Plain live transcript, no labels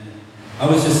I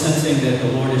was just sensing that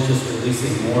the Lord is just releasing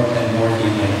more and more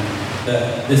healing.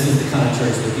 That this is the kind of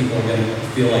church that people are going to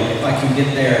feel like, if I can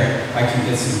get there, I can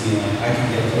get some healing, I can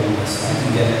get wholeness, I can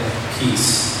get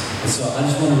peace. And so I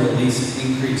just want to release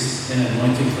an increase in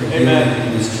anointing for healing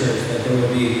in this church, that there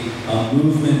would be a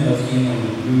movement of healing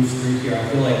that moves through here. I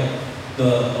feel like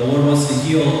the Lord wants to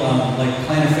heal like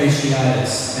plantar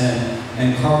fasciitis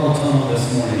and carpal tunnel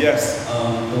this morning. Yes.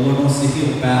 The Lord wants to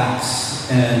heal backs.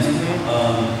 And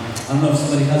I don't know if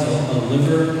somebody has a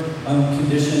liver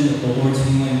condition that the Lord's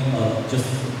healing, just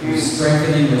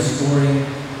strengthening, restoring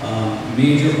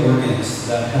major organs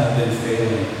that have been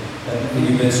failing, that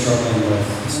you've been struggling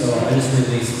with. So I just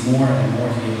release more and more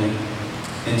healing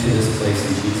into this place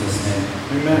in Jesus' name.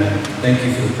 Amen. Thank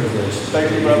you for the privilege.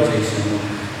 Thank you, brother.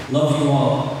 Love you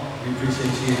all. We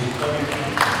appreciate you.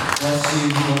 Bless you.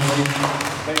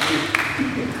 Thank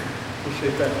you.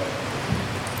 Appreciate that.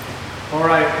 All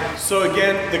right. So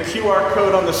again, the QR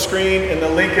code on the screen and the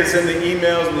link is in the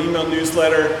emails and the email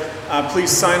newsletter. Please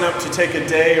sign up to take a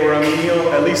day or a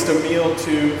meal, at least a meal,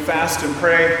 to fast and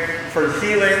pray for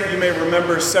healing. You may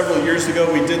remember several years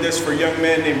ago we did this for a young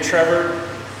man named Trevor.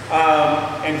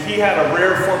 And he had a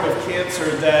rare form of cancer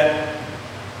that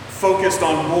focused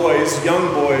on boys,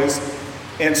 young boys,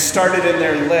 and started in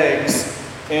their legs.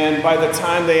 And by the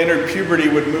time they entered puberty,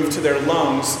 would move to their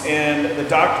lungs. And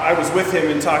I was with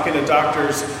him and talking to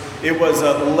doctors. It was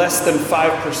a less than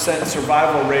 5%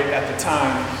 survival rate at the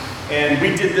time. And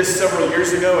we did this several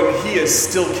years ago, and he is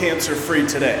still cancer-free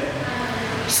today.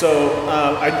 So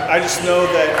I just know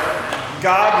that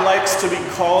God likes to be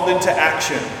called into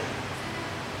action.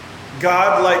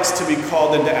 God likes to be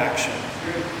called into action.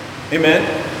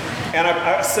 Amen? And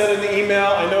I said in the email,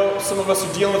 I know some of us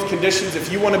are dealing with conditions. If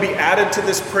you want to be added to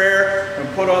this prayer and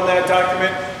put on that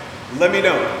document, let me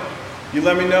know. You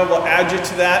let me know, we'll add you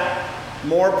to that.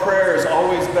 More prayer is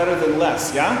always better than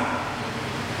less, yeah?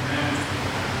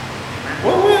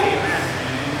 Well,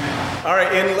 all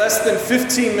right, in less than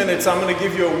 15 minutes, I'm going to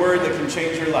give you a word that can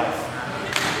change your life.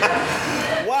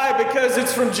 Why? Because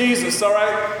it's from Jesus, all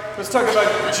right? Let's talk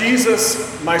about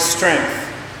Jesus, my strength.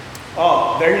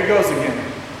 Oh, there he goes again.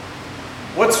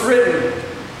 What's written?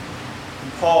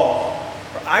 Paul,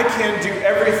 I can do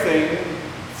everything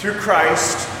through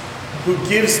Christ who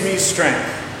gives me strength.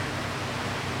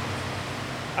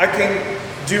 I can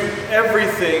do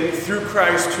everything through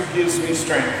Christ who gives me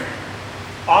strength.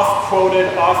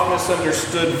 Oft-quoted,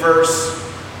 oft-misunderstood verse.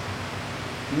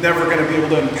 Never going to be able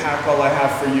to unpack all I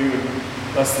have for you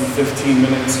in less than 15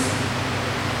 minutes.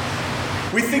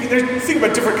 We think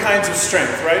about different kinds of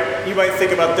strength, right? You might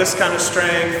think about this kind of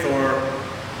strength or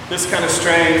this kind of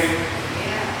strength.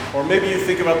 Or maybe you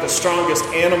think about the strongest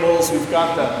animals. We've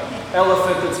got the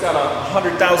elephant that's got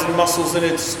 100,000 muscles in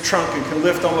its trunk and can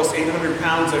lift almost 800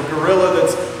 pounds. A gorilla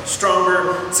that's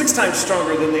stronger, 6 times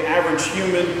stronger than the average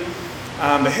human.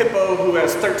 The hippo who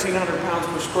has 1,300 pounds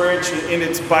per square inch in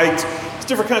its bite. It's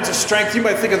different kinds of strength. You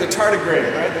might think of the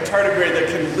tardigrade, right? The tardigrade that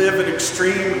can live in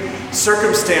extreme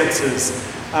circumstances.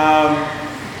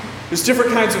 There's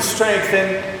different kinds of strength,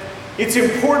 and it's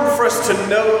important for us to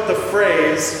know the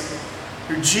phrase,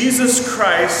 through Jesus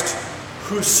Christ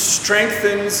who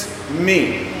strengthens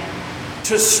me.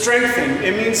 To strengthen,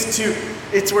 it means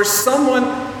it's where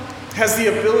someone has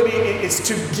the ability, it's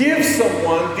to give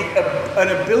someone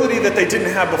an ability that they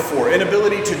didn't have before, an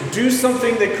ability to do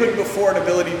something they couldn't before, an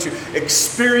ability to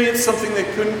experience something they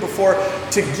couldn't before,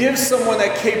 to give someone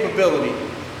that capability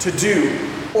to do.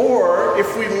 Or,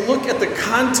 if we look at the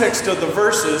context of the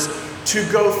verses, to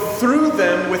go through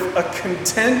them with a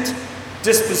content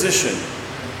disposition.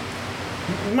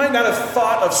 You might not have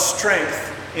thought of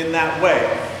strength in that way,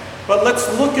 but let's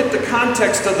look at the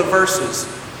context of the verses.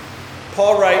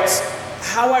 Paul writes,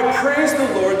 how I praise the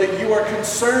Lord that you are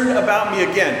concerned about me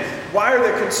again. Why are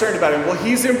they concerned about him? Well,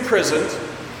 he's imprisoned.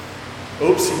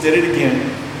 Oops, he did it again.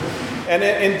 And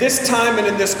in this time and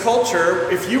in this culture,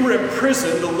 if you were in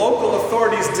prison, the local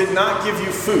authorities did not give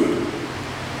you food.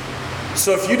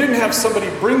 So if you didn't have somebody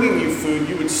bringing you food,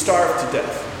 you would starve to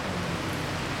death.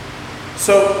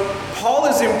 So Paul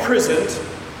is imprisoned,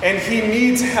 and he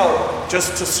needs help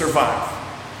just to survive.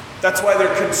 That's why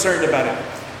they're concerned about him.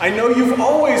 I know you've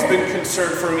always been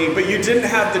concerned for me, but you didn't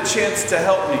have the chance to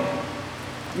help me.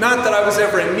 Not that I was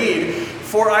ever in need,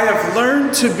 for I have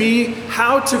learned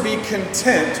how to be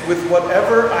content with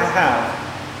whatever I have.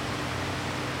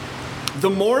 The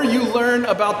more you learn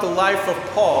about the life of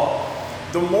Paul,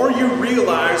 the more you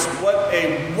realize what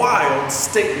a wild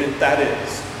statement that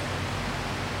is.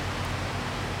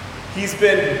 He's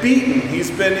been beaten,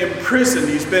 he's been imprisoned,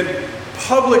 he's been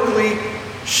publicly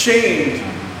shamed,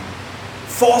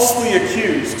 falsely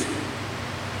accused.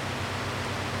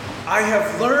 I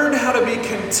have learned how to be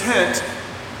content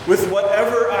with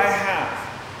whatever I have.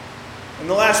 In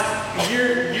the last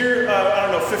year,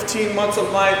 15 months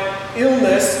of my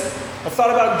illness, I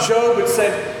thought about Job and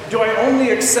said, do I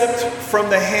only accept from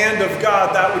the hand of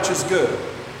God that which is good?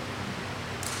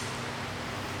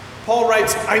 Paul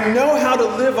writes, I know how to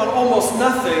live on almost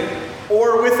nothing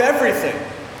or with everything.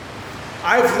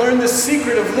 I've learned the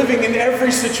secret of living in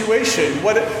every situation,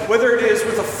 whether it is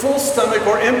with a full stomach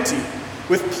or empty,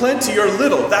 with plenty or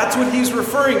little. That's what he's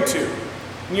referring to.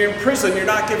 When you're in prison, you're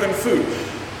not given food.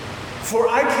 For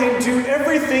I can do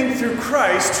everything through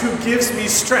Christ who gives me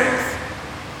strength.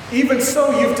 Even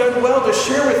so, you've done well to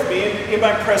share with me in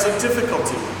my present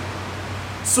difficulty.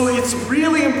 So it's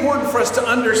really important for us to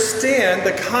understand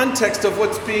the context of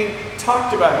what's being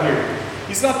talked about here.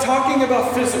 He's not talking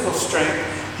about physical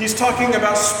strength. He's talking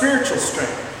about spiritual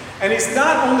strength. And he's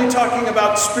not only talking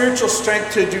about spiritual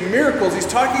strength to do miracles, he's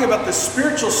talking about the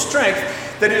spiritual strength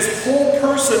that his whole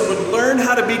person would learn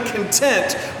how to be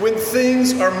content when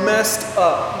things are messed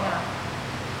up.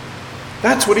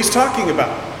 That's what he's talking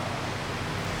about.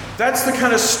 That's the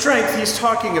kind of strength he's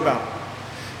talking about.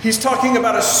 He's talking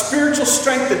about a spiritual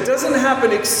strength that doesn't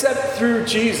happen except through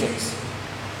Jesus.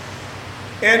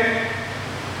 And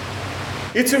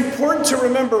it's important to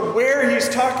remember where he's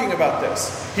talking about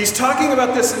this. He's talking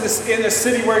about this in a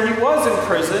city where he was in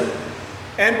prison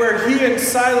and where he and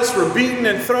Silas were beaten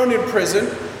and thrown in prison.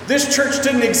 This church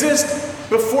didn't exist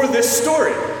before this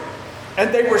story.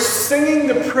 And they were singing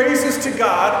the praises to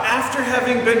God after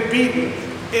having been beaten.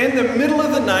 In the middle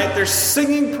of the night, they're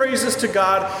singing praises to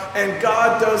God, and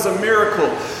God does a miracle.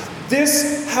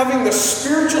 This, having the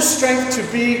spiritual strength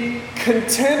to be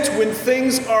content when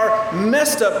things are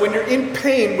messed up, when you're in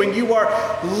pain, when you are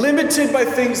limited by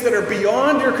things that are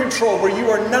beyond your control, where you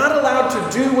are not allowed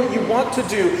to do what you want to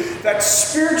do, that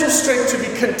spiritual strength to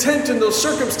be content in those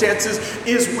circumstances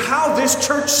is how this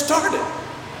church started.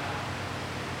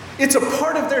 It's a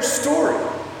part of their story.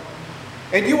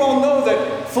 And you all know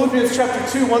that Philippians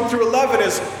chapter 2, 1 through 11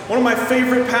 is one of my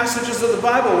favorite passages of the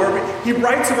Bible where he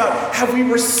writes about, have we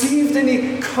received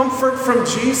any comfort from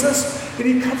Jesus?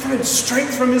 Any comfort and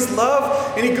strength from his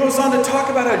love? And he goes on to talk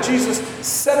about how Jesus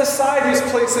set aside his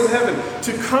place in heaven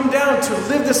to come down, to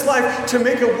live this life, to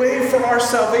make a way for our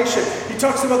salvation. He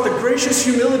talks about the gracious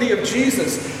humility of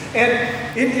Jesus.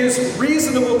 And it is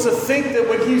reasonable to think that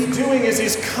what he's doing is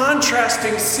he's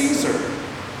contrasting Caesar.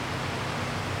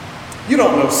 You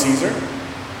don't know Caesar.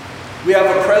 We have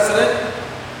a president,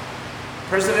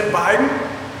 President Biden.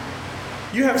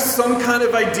 You have some kind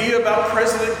of idea about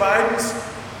President Biden's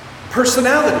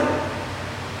personality.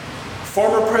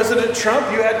 Former President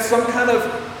Trump, you had some kind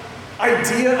of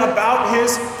idea about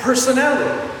his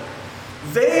personality.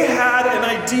 They had an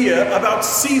idea about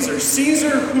Caesar. Caesar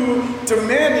who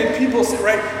demanded people say,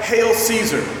 right, Hail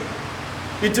Caesar.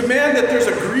 You demand that there's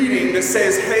a greeting that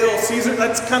says, Hail Caesar.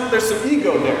 There's some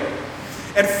ego there.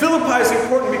 And Philippi is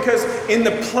important because in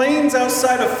the plains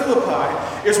outside of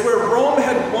Philippi is where Rome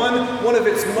had won one of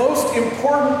its most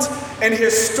important and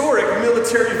historic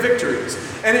military victories.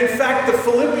 And in fact, the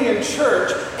Philippian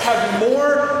church had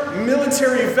more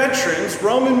military veterans,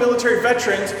 Roman military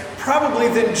veterans, probably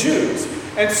than Jews.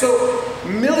 And so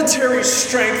military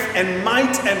strength and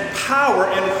might and power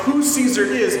and who Caesar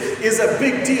is a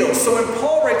big deal. So when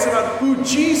Paul writes about who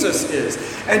Jesus is,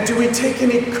 and do we take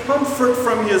any comfort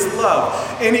from his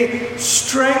love, any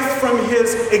strength from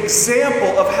his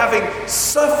example of having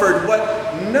suffered what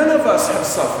none of us have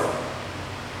suffered,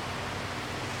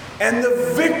 and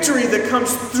the victory that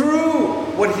comes through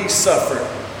what he suffered,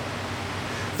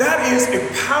 that is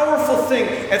a powerful thing.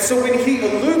 And so when he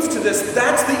alludes to this,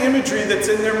 that's the imagery that's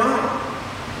in their mind.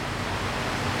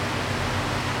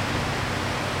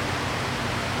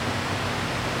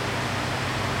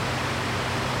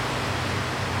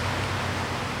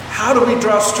 How do we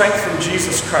draw strength from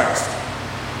Jesus Christ?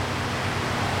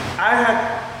 I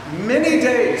had many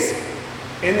days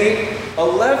in the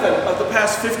 11 of the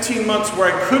past 15 months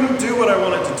where I couldn't do what I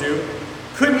wanted to do.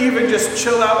 Couldn't even just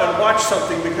chill out and watch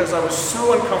something because I was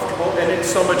so uncomfortable and in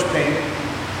so much pain.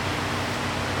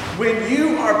 When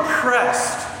you are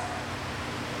pressed,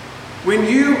 when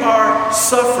you are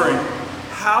suffering,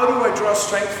 how do I draw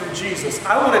strength from Jesus?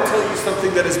 I want to tell you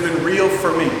something that has been real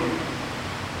for me.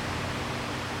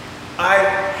 I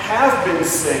have been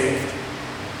saved,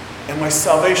 and my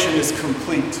salvation is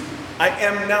complete. I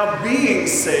am now being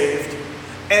saved,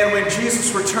 and when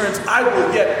Jesus returns, I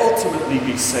will yet ultimately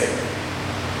be saved.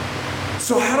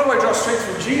 So how do I draw strength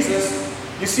from Jesus?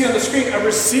 You see on the screen, I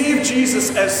receive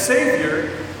Jesus as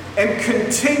Savior and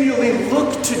continually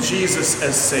look to Jesus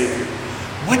as Savior.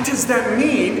 What does that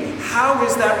mean? How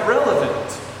is that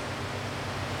relevant?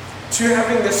 to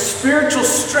having the spiritual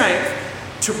strength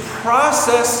to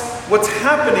process what's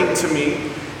happening to me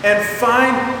and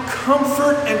find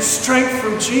comfort and strength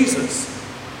from Jesus.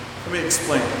 Let me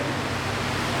explain.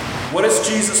 What does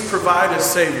Jesus provide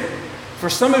as Savior? For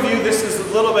some of you, this is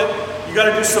a little bit, you got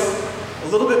to do a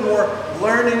little bit more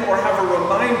learning or have a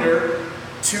reminder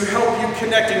to help you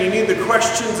connect. And you need the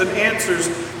questions and answers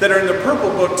that are in the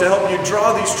purple book to help you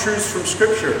draw these truths from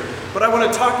Scripture. But I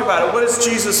want to talk about it. What does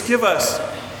Jesus give us?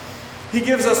 He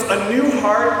gives us a new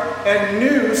heart and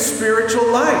new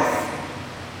spiritual life.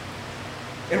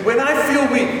 And when I feel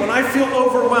weak, when I feel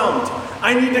overwhelmed,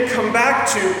 I need to come back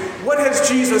to what has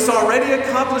Jesus already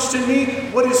accomplished in me?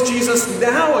 What is Jesus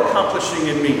now accomplishing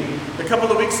in me? A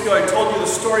couple of weeks ago, I told you the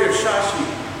story of Shashi.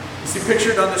 You see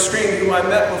pictured on the screen who I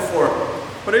met before.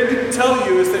 What I didn't tell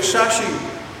you is that Shashi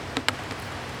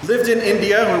lived in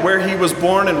India, where he was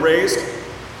born and raised,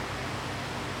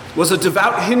 was a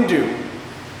devout Hindu.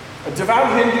 A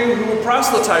devout Hindu who would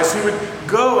proselytize, who would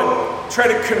go and try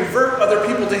to convert other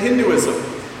people to Hinduism.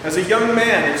 As a young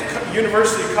man, as a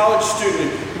university college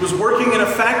student, he was working in a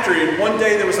factory, and one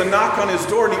day there was a knock on his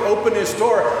door, and he opened his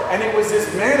door, and it was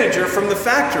his manager from the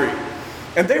factory.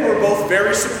 And they were both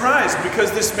very surprised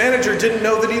because this manager didn't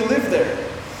know that he lived there.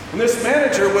 And this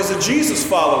manager was a Jesus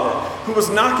follower who was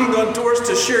knocking on doors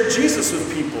to share Jesus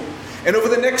with people. And over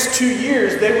the next 2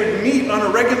 years, they would meet on a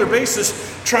regular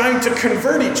basis trying to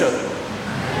convert each other.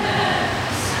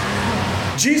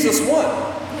 Jesus won.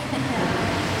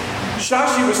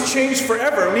 Shashi was changed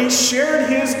forever, and he shared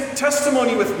his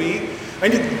testimony with me,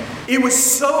 and it was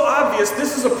so obvious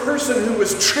this is a person who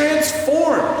was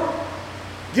transformed,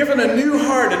 given a new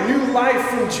heart, a new life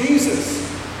from Jesus.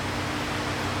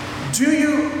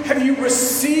 Have you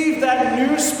received that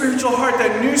new spiritual heart,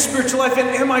 that new spiritual life, and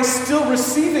am I still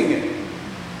receiving it?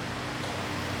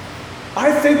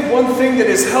 I think one thing that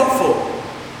is helpful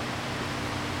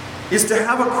is to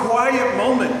have a quiet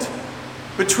moment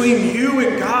between you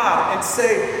and God and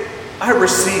say, I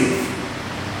receive.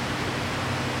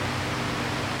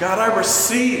 God, I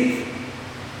receive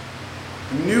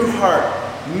new heart,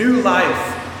 new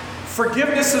life,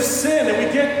 forgiveness of sin. And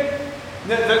we get,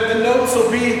 the notes will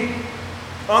be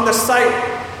on the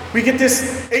site. We get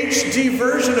this HD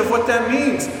version of what that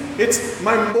means. It's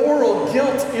my moral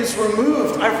guilt is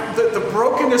removed. The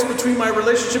brokenness between my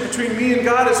relationship between me and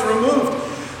God is removed.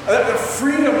 The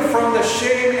freedom from the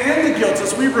shame and the guilt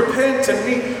as we repent and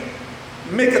we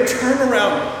make a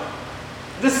turnaround.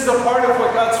 This is a part of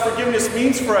what God's forgiveness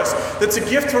means for us. That's a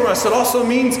gift from us. It also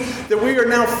means that we are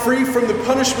now free from the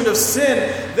punishment of sin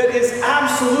that is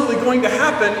absolutely going to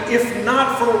happen if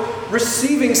not for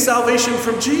receiving salvation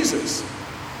from Jesus.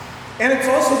 And it's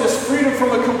also this freedom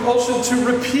from a compulsion to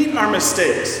repeat our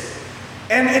mistakes.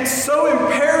 And it's so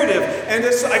imperative, and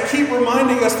I keep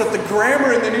reminding us that the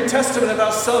grammar in the New Testament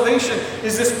about salvation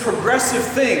is this progressive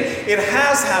thing. It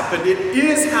has happened, it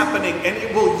is happening, and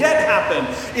it will yet happen.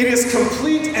 It is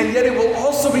complete, and yet it will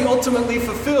also be ultimately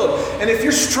fulfilled. And if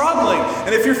you're struggling,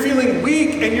 and if you're feeling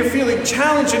weak, and you're feeling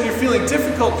challenged, and you're feeling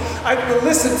difficult,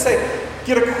 listen,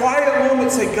 get a quiet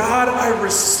moment, say, God, I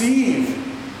receive.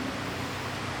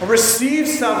 I receive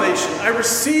salvation. I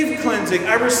receive cleansing.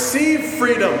 I receive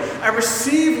freedom. I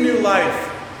receive new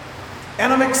life.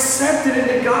 And I'm accepted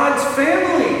into God's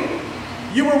family.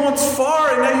 You were once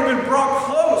far and now you've been brought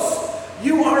close.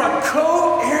 You are a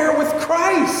co-heir with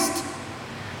Christ.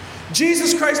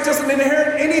 Jesus Christ doesn't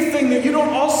inherit anything that you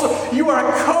don't also. You are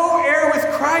a co-heir with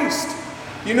Christ.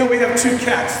 You know we have 2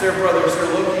 cats. They're brothers.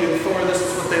 They're Loki and Thor. This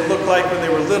is what they looked like when they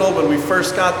were little, when we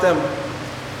first got them.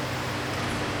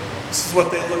 This is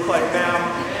what they look like now.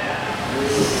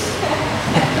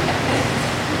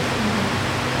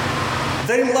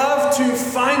 They love to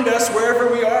find us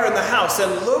wherever we are in the house.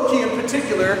 And Loki in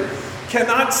particular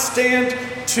cannot stand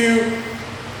to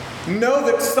know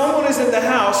that someone is in the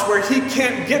house where he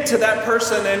can't get to that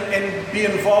person and be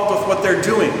involved with what they're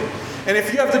doing. And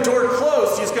if you have the door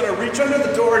closed, he's going to reach under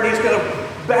the door and he's going to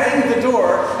bang the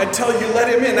door until you let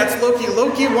him in. That's Loki.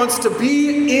 Loki wants to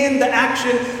be in the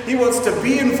action. He wants to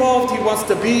be involved. He wants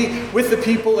to be with the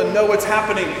people and know what's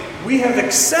happening. We have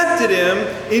accepted him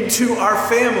into our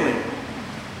family.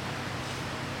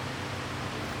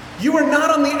 You are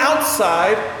not on the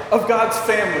outside of God's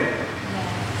family.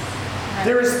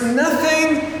 There is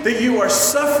nothing that you are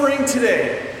suffering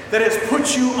today that has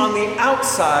put you on the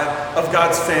outside of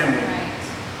God's family.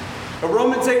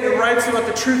 Romans 8 writes about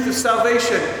the truth of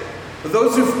salvation.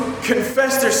 Those who've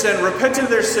confessed their sin, repented of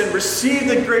their sin, received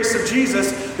the grace of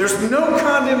Jesus, there's no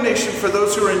condemnation for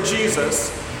those who are in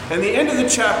Jesus. And the end of the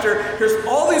chapter, here's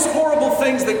all these horrible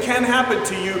things that can happen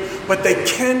to you, but they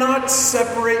cannot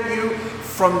separate you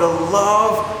from the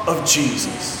love of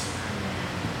Jesus.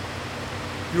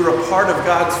 You're a part of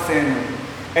God's family,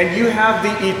 and you have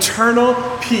the eternal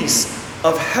peace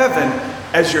of heaven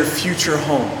as your future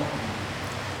home.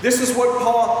 This is what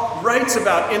Paul writes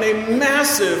about in a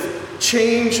massive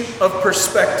change of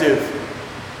perspective.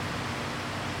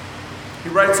 He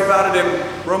writes about it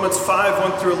in Romans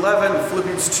 5, 1 through 11,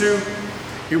 Philippians 2.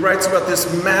 He writes about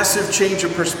this massive change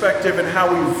of perspective and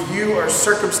how we view our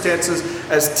circumstances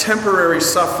as temporary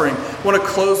suffering. I want to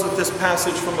close with this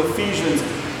passage from Ephesians,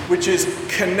 which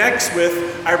connects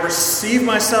with, I receive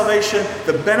my salvation,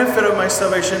 the benefit of my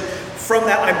salvation. From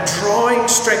that, I'm drawing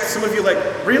strength. Some of you are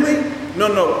like, really?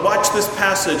 No, watch this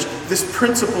passage. This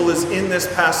principle is in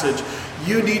this passage.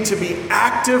 You need to be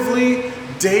actively,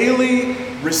 daily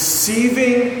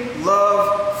receiving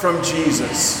love from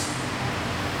Jesus.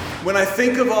 When I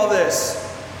think of all this,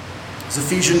 it's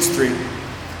Ephesians 3.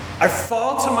 I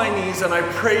fall to my knees and I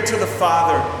pray to the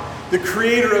Father, the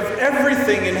creator of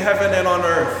everything in heaven and on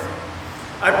earth.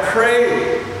 I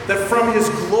pray that from his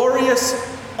glorious,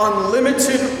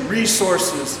 unlimited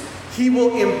resources, he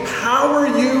will empower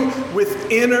you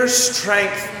with inner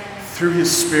strength through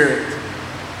his Spirit.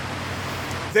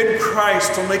 Then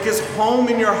Christ will make his home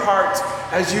in your heart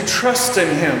as you trust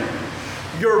in him.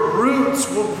 Your roots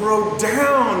will grow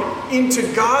down into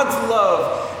God's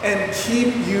love and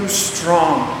keep you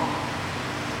strong.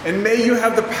 And may you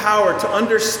have the power to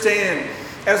understand,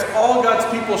 as all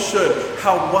God's people should,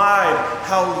 how wide,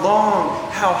 how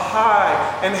long, how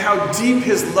high, and how deep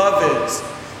his love is.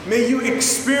 May you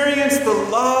experience the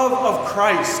love of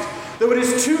Christ, though it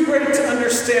is too great to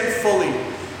understand fully.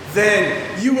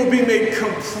 Then you will be made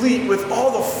complete with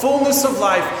all the fullness of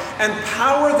life and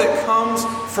power that comes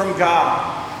from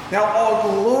God. Now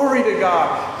all glory to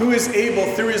God, who is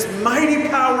able, through his mighty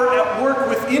power at work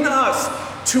within us,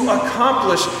 to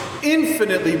accomplish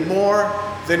infinitely more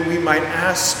than we might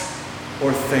ask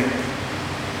or think.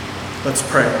 Let's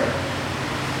pray.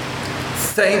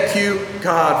 Thank you,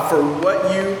 God, for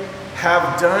what you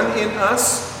have done in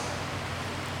us,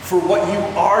 for what you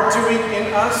are doing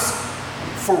in us,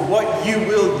 for what you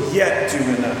will yet do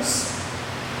in us.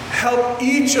 Help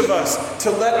each of us to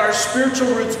let our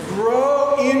spiritual roots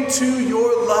grow into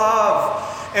your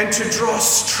love and to draw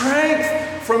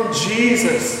strength from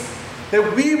Jesus,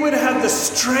 that we would have the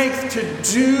strength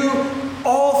to do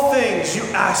all things you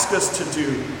ask us to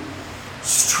do.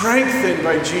 Strengthened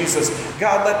by Jesus.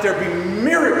 God, let there be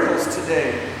miracles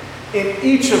today in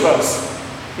each of us.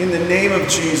 In the name of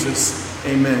Jesus,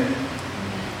 amen.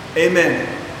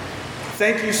 Amen.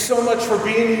 Thank you so much for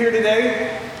being here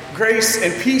today. Grace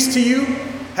and peace to you.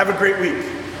 Have a great week.